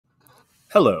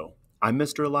Hello, I'm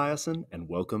Mr. Eliason, and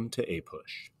welcome to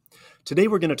APUSH. Today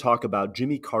we're going to talk about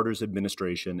Jimmy Carter's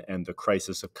administration and the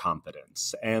crisis of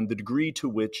confidence, and the degree to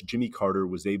which Jimmy Carter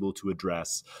was able to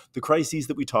address the crises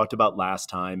that we talked about last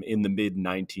time in the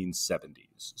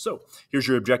mid-1970s. So here's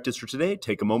your objectives for today.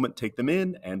 Take a moment, take them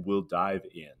in, and we'll dive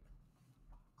in.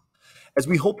 As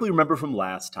we hopefully remember from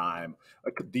last time,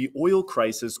 the oil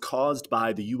crisis caused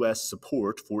by the U.S.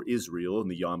 support for Israel in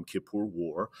the Yom Kippur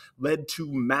War led to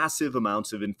massive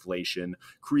amounts of inflation,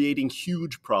 creating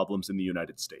huge problems in the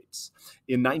United States.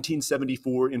 In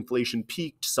 1974, inflation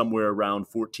peaked somewhere around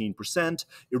 14%,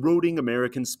 eroding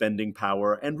American spending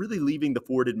power and really leaving the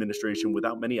Ford administration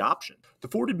without many options. The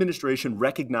Ford administration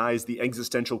recognized the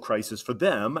existential crisis for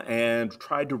them and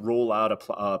tried to roll out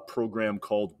a program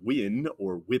called WIN,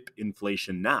 or Whip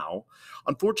Inflation Now.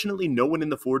 Unfortunately, no one in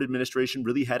the Ford administration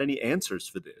really had any answers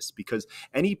for this because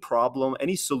any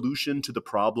solution to the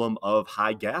problem of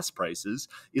high gas prices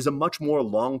is a much more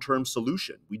long-term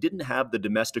solution. We didn't have the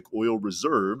domestic oil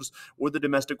reserves or the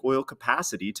domestic oil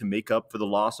capacity to make up for the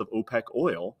loss of OPEC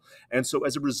oil. And so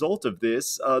as a result of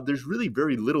this, there's really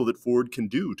very little that Ford can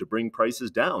do to bring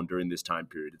prices down during this time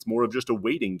period. It's more of just a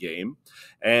waiting game,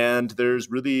 and there's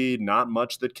really not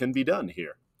much that can be done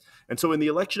here. And so in the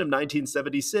election of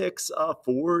 1976,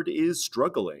 Ford is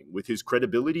struggling with his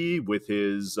credibility, with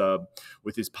his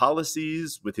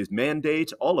policies, with his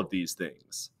mandate, all of these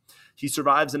things. He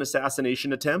survives an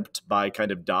assassination attempt by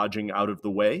kind of dodging out of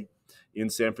the way in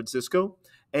San Francisco.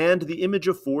 And the image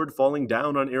of Ford falling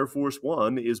down on Air Force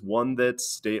One is one that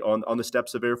on the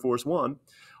steps of Air Force One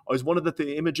is one of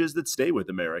the images that stay with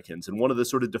Americans and one of the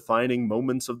sort of defining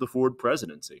moments of the Ford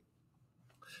presidency.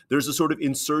 There's a sort of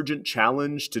insurgent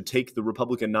challenge to take the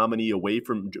Republican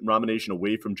nomination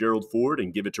away from Gerald Ford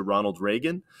and give it to Ronald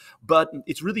Reagan. But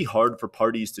it's really hard for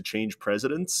parties to change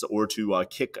presidents or to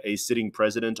kick a sitting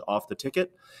president off the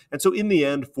ticket. And so in the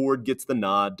end, Ford gets the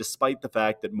nod, despite the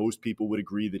fact that most people would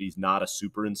agree that he's not a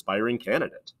super inspiring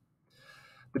candidate.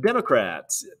 The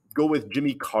Democrats go with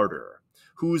Jimmy Carter,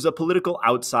 who's a political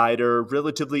outsider,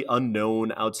 relatively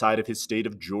unknown outside of his state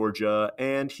of Georgia,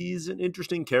 and he's an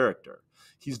interesting character.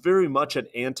 He's very much an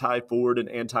anti-Ford and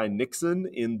anti-Nixon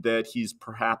in that he's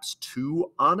perhaps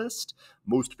too honest,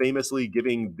 most famously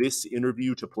giving this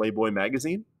interview to Playboy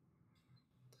magazine.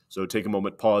 So take a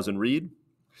moment, pause, and read.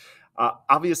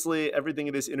 Obviously, everything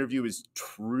in this interview is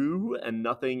true and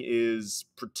nothing is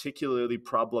particularly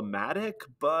problematic.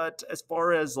 But as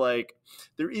far as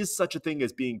there is such a thing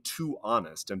as being too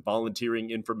honest and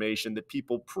volunteering information that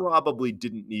people probably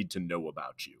didn't need to know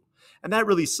about you. And that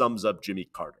really sums up Jimmy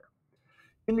Carter.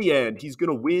 In the end, he's going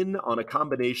to win on a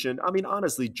combination,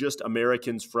 honestly, just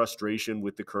Americans' frustration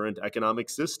with the current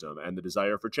economic system and the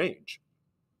desire for change.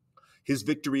 His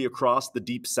victory across the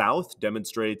Deep South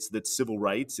demonstrates that civil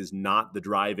rights is not the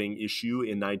driving issue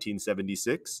in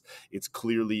 1976. It's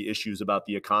clearly issues about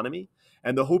the economy.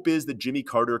 And the hope is that Jimmy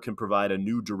Carter can provide a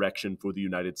new direction for the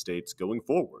United States going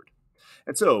forward.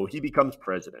 And so he becomes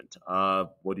president.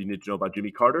 What do you need to know about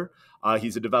Jimmy Carter?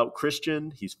 He's a devout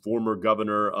Christian. He's former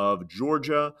governor of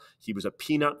Georgia. He was a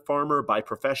peanut farmer by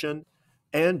profession.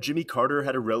 And Jimmy Carter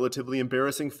had a relatively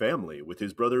embarrassing family, with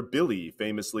his brother Billy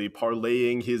famously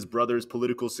parlaying his brother's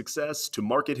political success to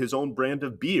market his own brand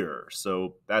of beer.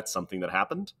 So that's something that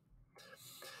happened.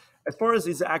 As far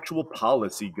as actual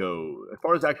policy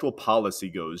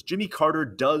goes, Jimmy Carter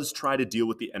does try to deal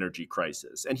with the energy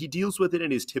crisis, and he deals with it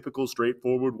in his typical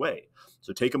straightforward way.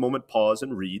 So take a moment, pause,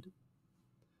 and read.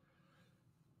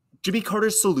 Jimmy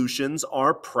Carter's solutions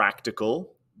are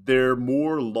practical. They're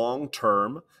more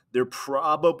long-term. They're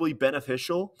probably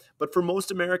beneficial, but for most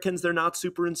Americans, they're not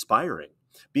super inspiring.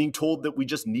 Being told that we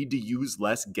just need to use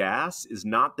less gas is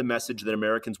not the message that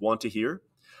Americans want to hear.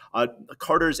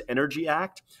 Carter's Energy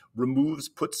Act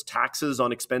puts taxes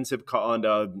on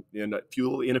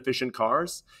fuel inefficient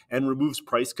cars and removes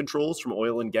price controls from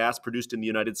oil and gas produced in the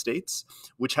United States,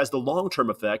 which has the long-term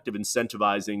effect of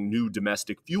incentivizing new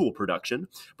domestic fuel production,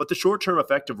 but the short-term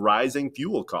effect of rising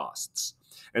fuel costs.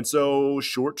 And so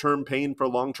short-term pain for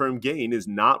long-term gain is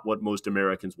not what most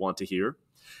Americans want to hear.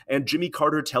 And Jimmy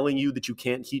Carter telling you that you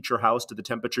can't heat your house to the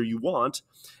temperature you want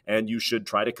and you should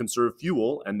try to conserve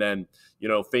fuel, and then,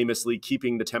 famously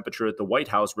keeping the temperature at the White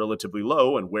House relatively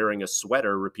low and wearing a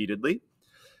sweater repeatedly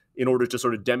in order to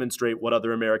sort of demonstrate what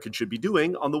other Americans should be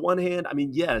doing. On the one hand,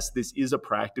 yes, this is a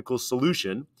practical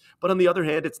solution, but on the other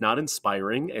hand, it's not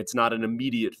inspiring, it's not an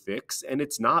immediate fix, and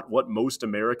it's not what most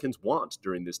Americans want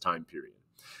during this time period.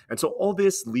 And so all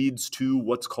this leads to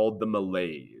what's called the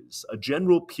malaise, a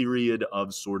general period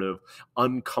of sort of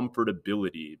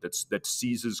uncomfortability that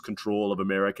seizes control of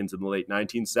Americans in the late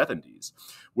 1970s,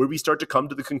 where we start to come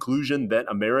to the conclusion that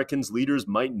Americans' leaders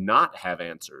might not have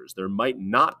answers. There might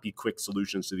not be quick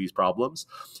solutions to these problems.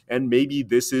 And maybe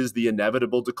this is the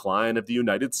inevitable decline of the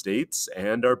United States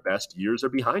and our best years are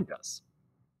behind us.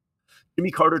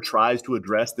 Jimmy Carter tries to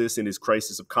address this in his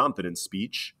crisis of confidence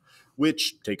speech,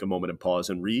 which, take a moment and pause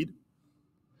and read.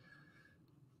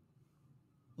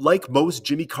 Like most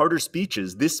Jimmy Carter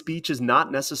speeches, this speech is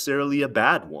not necessarily a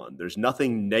bad one. There's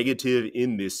nothing negative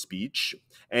in this speech,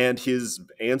 and his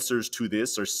answers to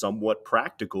this are somewhat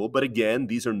practical. But again,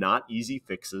 these are not easy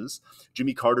fixes.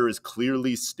 Jimmy Carter is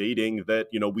clearly stating that,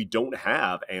 we don't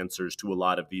have answers to a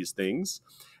lot of these things.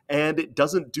 And it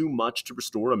doesn't do much to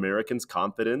restore Americans'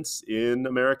 confidence in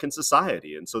American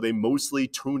society. And so they mostly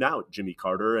tune out Jimmy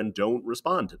Carter and don't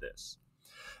respond to this.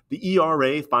 The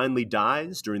ERA finally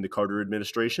dies during the Carter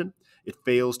administration. It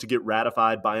fails to get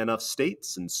ratified by enough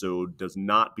states and so does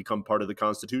not become part of the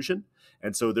Constitution.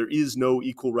 And so there is no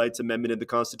Equal Rights Amendment in the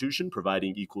Constitution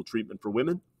providing equal treatment for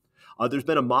women. There's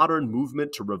been a modern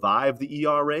movement to revive the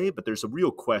ERA, but there's a real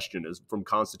question from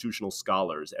constitutional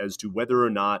scholars as to whether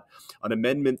or not an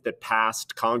amendment that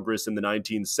passed Congress in the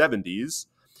 1970s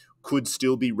could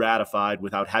still be ratified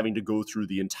without having to go through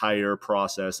the entire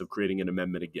process of creating an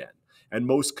amendment again. And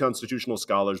most constitutional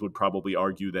scholars would probably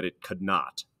argue that it could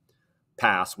not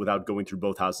pass without going through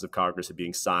both houses of Congress and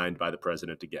being signed by the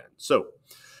president again. So,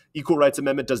 Equal Rights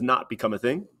Amendment does not become a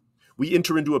thing. We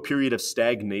enter into a period of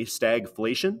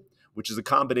stagflation, which is a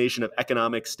combination of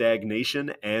economic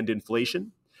stagnation and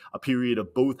inflation, a period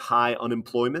of both high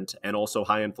unemployment and also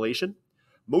high inflation.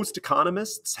 Most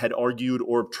economists had argued,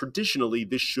 or traditionally,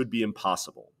 this should be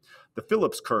impossible. The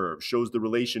Phillips curve shows the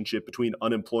relationship between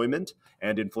unemployment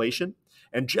and inflation.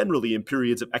 And generally, in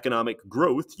periods of economic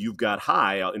growth, you've got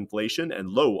high inflation and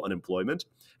low unemployment.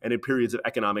 And in periods of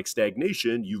economic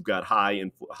stagnation, you've got high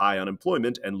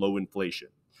unemployment and low inflation.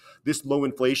 This low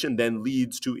inflation then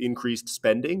leads to increased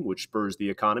spending, which spurs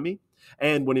the economy.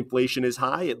 And when inflation is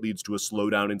high, it leads to a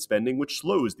slowdown in spending, which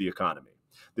slows the economy.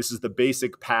 This is the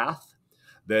basic path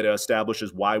that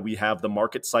establishes why we have the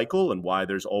market cycle and why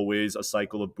there's always a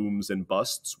cycle of booms and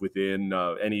busts within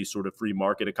any sort of free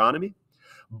market economy.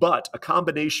 But a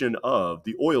combination of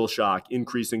the oil shock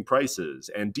increasing prices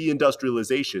and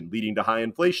deindustrialization leading to high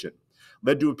inflation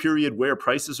led to a period where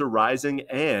prices are rising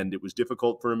and it was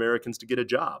difficult for Americans to get a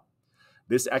job.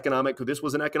 This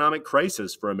was an economic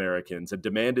crisis for Americans and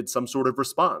demanded some sort of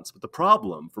response. But the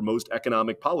problem for most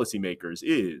economic policymakers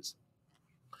is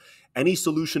any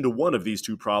solution to one of these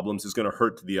two problems is going to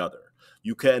hurt the other.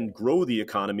 You can grow the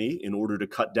economy in order to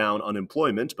cut down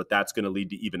unemployment, but that's going to lead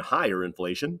to even higher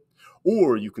inflation.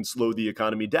 Or you can slow the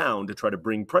economy down to try to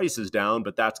bring prices down,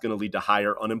 but that's going to lead to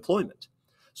higher unemployment.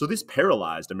 So this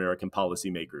paralyzed American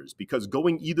policymakers because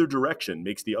going either direction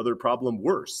makes the other problem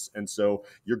worse. And so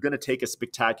you're going to take a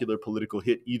spectacular political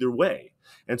hit either way.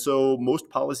 And so most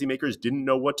policymakers didn't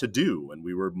know what to do, and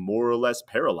we were more or less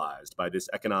paralyzed by this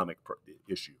economic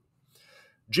issue.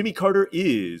 Jimmy Carter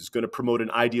is going to promote an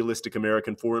idealistic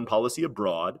American foreign policy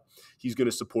abroad. He's going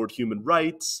to support human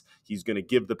rights. He's going to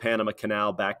give the Panama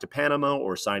Canal back to Panama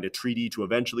or sign a treaty to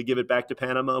eventually give it back to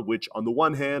Panama, which on the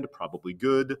one hand, probably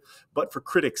good, but for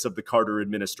critics of the Carter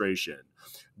administration,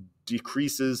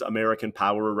 decreases American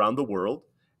power around the world.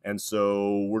 And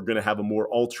so we're going to have a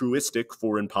more altruistic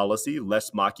foreign policy,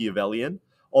 less Machiavellian.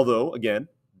 Although, again,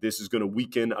 this is going to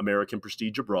weaken American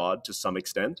prestige abroad to some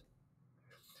extent.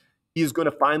 He is going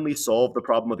to finally solve the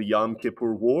problem of the Yom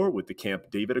Kippur War with the Camp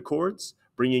David Accords,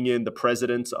 bringing in the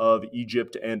presidents of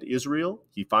Egypt and Israel.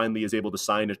 He finally is able to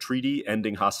sign a treaty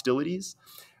ending hostilities,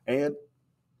 and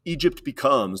Egypt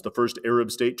becomes the first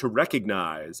Arab state to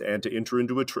recognize and to enter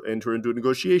into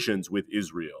negotiations with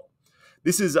Israel.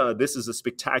 This is a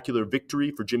spectacular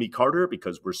victory for Jimmy Carter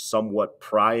because we're somewhat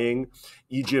prying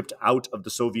Egypt out of the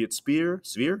Soviet sphere.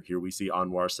 Here we see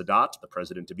Anwar Sadat, the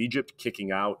president of Egypt,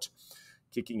 kicking out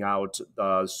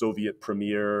Soviet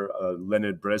Premier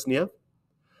Leonid Brezhnev.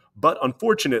 But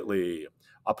unfortunately,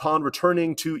 upon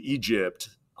returning to Egypt,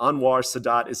 Anwar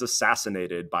Sadat is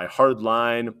assassinated by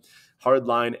hardline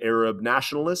Arab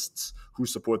nationalists who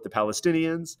support the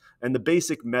Palestinians. And the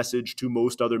basic message to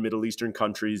most other Middle Eastern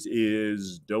countries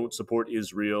is don't support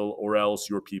Israel or else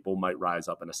your people might rise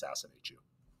up and assassinate you.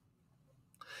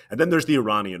 And then there's the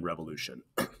Iranian Revolution.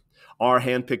 Our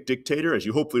handpicked dictator, as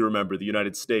you hopefully remember, the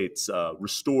United States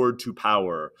restored to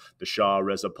power the Shah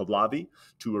Reza Pahlavi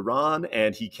to Iran,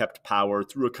 and he kept power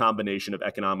through a combination of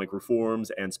economic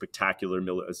reforms and spectacular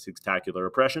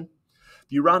oppression.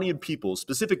 The Iranian people,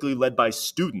 specifically led by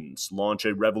students, launch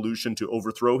a revolution to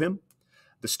overthrow him.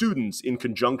 The students, in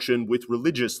conjunction with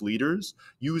religious leaders,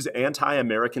 use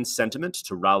anti-American sentiment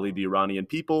to rally the Iranian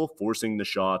people, forcing the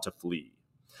Shah to flee.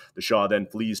 The Shah then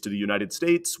flees to the United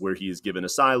States, where he is given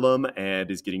asylum and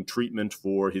is getting treatment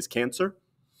for his cancer.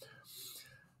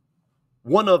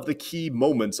 One of the key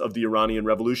moments of the Iranian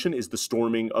Revolution is the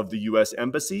storming of the U.S.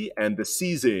 embassy and the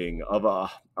seizing of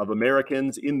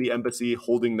Americans in the embassy,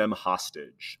 holding them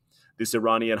hostage. This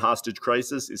Iranian hostage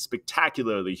crisis is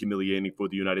spectacularly humiliating for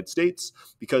the United States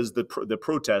because the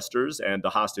protesters and the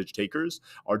hostage takers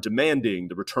are demanding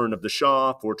the return of the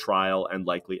Shah for trial and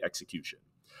likely execution.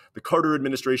 The Carter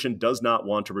administration does not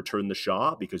want to return the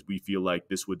Shah because we feel like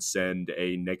this would send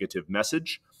a negative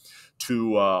message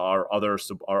to our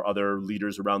other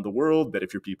leaders around the world that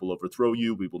if your people overthrow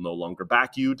you, we will no longer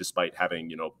back you, despite having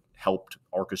helped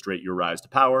orchestrate your rise to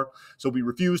power. So we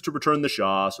refuse to return the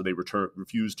Shah. So they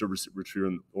refuse to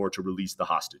return or to release the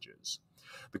hostages.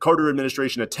 The Carter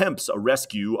administration attempts a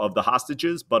rescue of the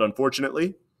hostages, but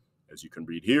unfortunately, as you can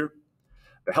read here,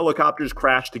 the helicopters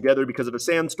crash together because of a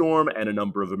sandstorm, and a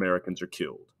number of Americans are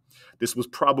killed. This was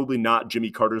probably not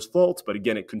Jimmy Carter's fault, but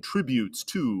again, it contributes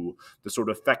to the sort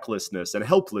of fecklessness and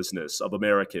helplessness of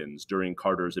Americans during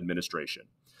Carter's administration.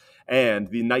 And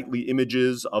the nightly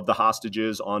images of the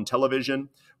hostages on television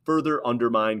further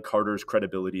undermine Carter's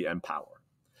credibility and power.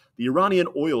 The Iranian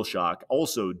oil shock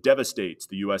also devastates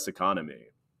the U.S. economy.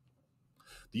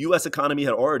 The U.S. economy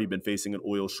had already been facing an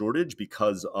oil shortage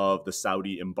because of the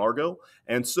Saudi embargo,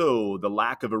 and so the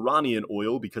lack of Iranian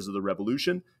oil because of the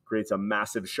revolution creates a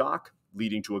massive shock,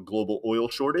 leading to a global oil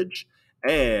shortage,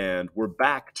 and we're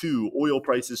back to oil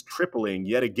prices tripling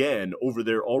yet again over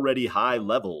their already high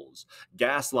levels,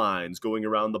 gas lines going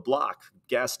around the block,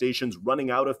 gas stations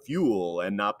running out of fuel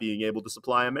and not being able to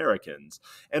supply Americans,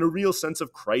 and a real sense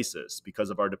of crisis because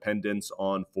of our dependence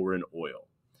on foreign oil.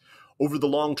 Over the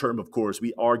long term, of course,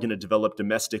 we are going to develop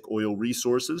domestic oil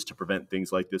resources to prevent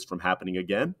things like this from happening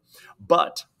again.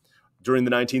 But during the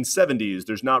 1970s,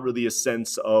 there's not really a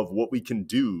sense of what we can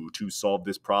do to solve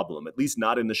this problem, at least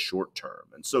not in the short term.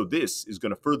 And so this is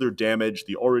going to further damage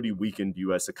the already weakened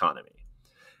U.S. economy.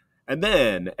 And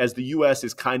then, as the U.S.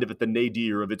 is kind of at the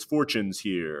nadir of its fortunes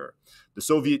here, the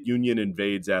Soviet Union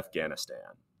invades Afghanistan.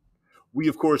 We,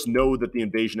 of course, know that the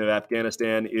invasion of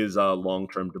Afghanistan is a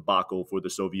long-term debacle for the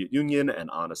Soviet Union and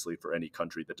honestly for any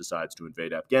country that decides to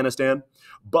invade Afghanistan.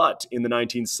 But in the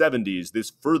 1970s,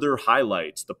 this further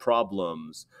highlights the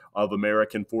problems of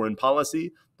American foreign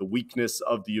policy, the weakness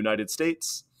of the United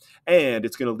States, and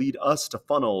it's going to lead us to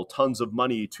funnel tons of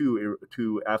money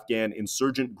to Afghan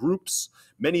insurgent groups,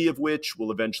 many of which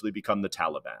will eventually become the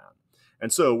Taliban.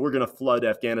 And so we're going to flood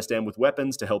Afghanistan with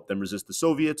weapons to help them resist the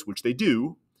Soviets, which they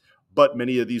do. But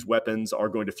many of these weapons are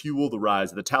going to fuel the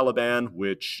rise of the Taliban,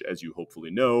 which, as you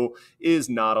hopefully know, is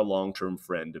not a long-term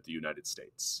friend of the United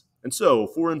States. And so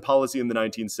foreign policy in the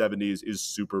 1970s is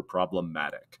super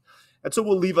problematic. And so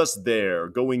we'll leave us there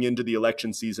going into the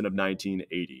election season of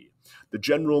 1980. The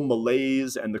general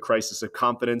malaise and the crisis of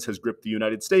confidence has gripped the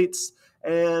United States,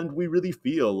 and we really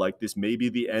feel like this may be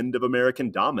the end of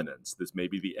American dominance. This may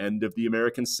be the end of the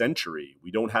American century. We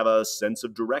don't have a sense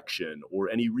of direction or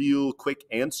any real quick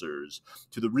answers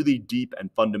to the really deep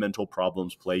and fundamental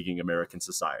problems plaguing American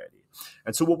society.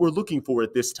 And so what we're looking for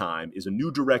at this time is a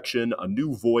new direction, a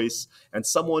new voice, and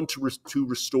someone to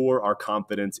restore our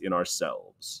confidence in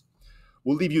ourselves.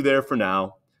 We'll leave you there for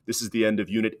now. This is the end of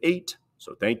Unit 8,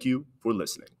 so thank you for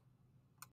listening.